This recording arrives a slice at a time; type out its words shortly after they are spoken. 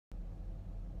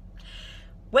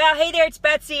Well, hey there, it's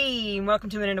Betsy, and welcome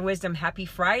to A Minute of Wisdom. Happy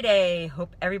Friday.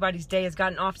 Hope everybody's day has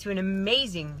gotten off to an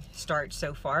amazing start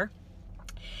so far.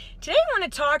 Today I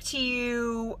want to talk to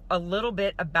you a little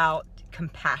bit about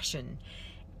compassion.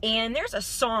 And there's a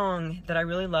song that I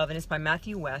really love, and it's by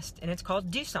Matthew West, and it's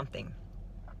called Do Something.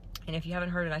 And if you haven't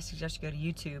heard it, I suggest you go to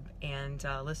YouTube and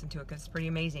listen to it because it's pretty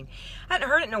amazing. I hadn't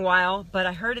heard it in a while, but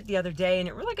I heard it the other day, and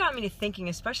it really got me to thinking,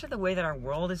 especially the way that our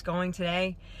world is going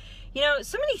today. You know,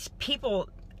 so many people,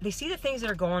 they see the things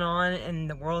that are going on in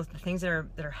the world, the things that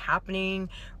are happening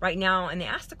right now, and they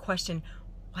ask the question,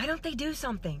 why don't they do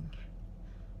something?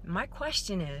 My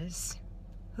question is,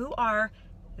 who are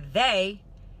they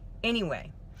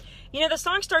anyway? You know, the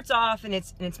song starts off and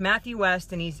it's Matthew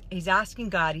West, and he's asking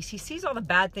God. He sees all the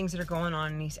bad things that are going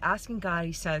on, and he's asking God.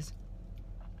 He says,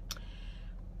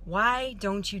 why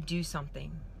don't you do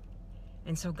something?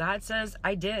 And so God says,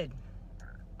 I did.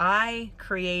 I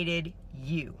created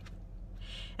you.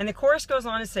 And the chorus goes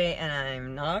on to say, and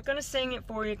I'm not going to sing it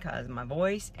for you because my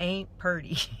voice ain't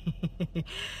purty.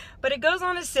 But it goes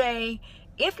on to say,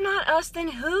 if not us, then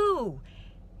who?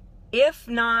 If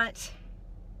not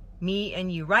me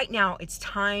and you. Right now, it's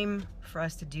time for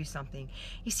us to do something.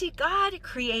 You see, God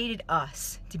created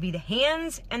us to be the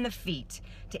hands and the feet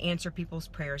to answer people's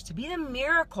prayers, to be the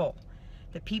miracle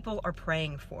that people are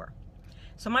praying for.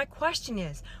 So my question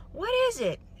is, what is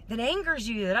it that angers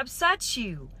you, that upsets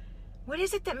you? What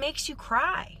is it that makes you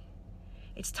cry?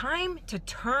 It's time to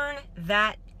turn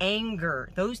that anger,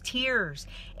 those tears,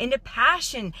 into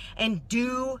passion and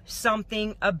do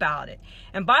something about it.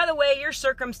 And by the way, your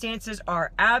circumstances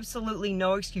are absolutely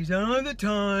no excuse. I don't have the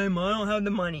time. I don't have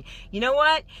the money. You know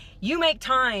what? You make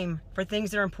time for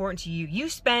things that are important to you. You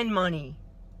spend money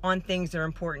on things that are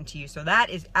important to you. So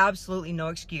that is absolutely no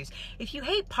excuse. If you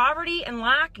hate poverty and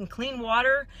lack and clean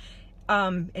water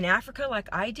in Africa like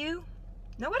I do,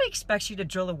 nobody expects you to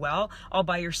drill a well all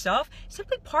by yourself.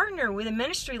 Simply partner with a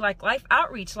ministry like Life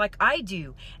Outreach like I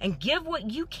do and give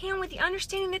what you can with the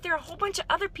understanding that there are a whole bunch of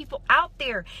other people out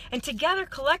there, and together,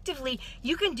 collectively,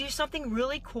 you can do something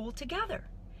really cool together.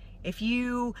 If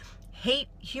you hate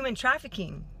human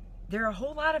trafficking, there are a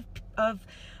whole lot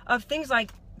of things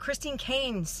like Christine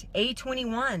Cain's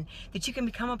A21 that you can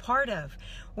become a part of.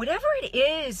 Whatever it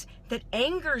is that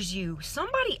angers you,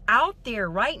 somebody out there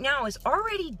right now is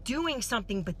already doing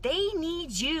something, but they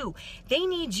need you. They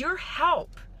need your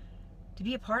help to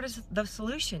be a part of the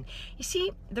solution. You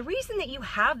see, the reason that you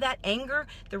have that anger,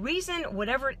 the reason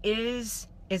whatever it is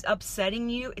upsetting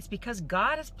you, it's because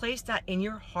God has placed that in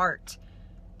your heart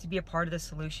to be a part of the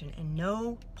solution, and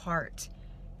no part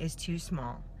is too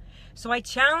small. So I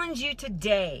challenge you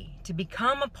today to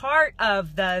become a part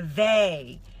of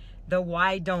the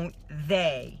why don't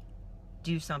they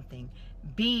do something.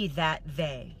 Be that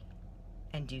they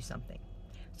and do something.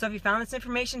 So if you found this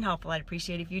information helpful, I'd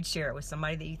appreciate if you'd share it with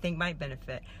somebody that you think might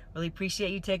benefit. Really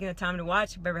appreciate you taking the time to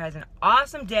watch. Hope everyone has an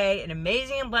awesome day, an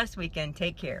amazing and blessed weekend.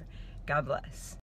 Take care. God bless.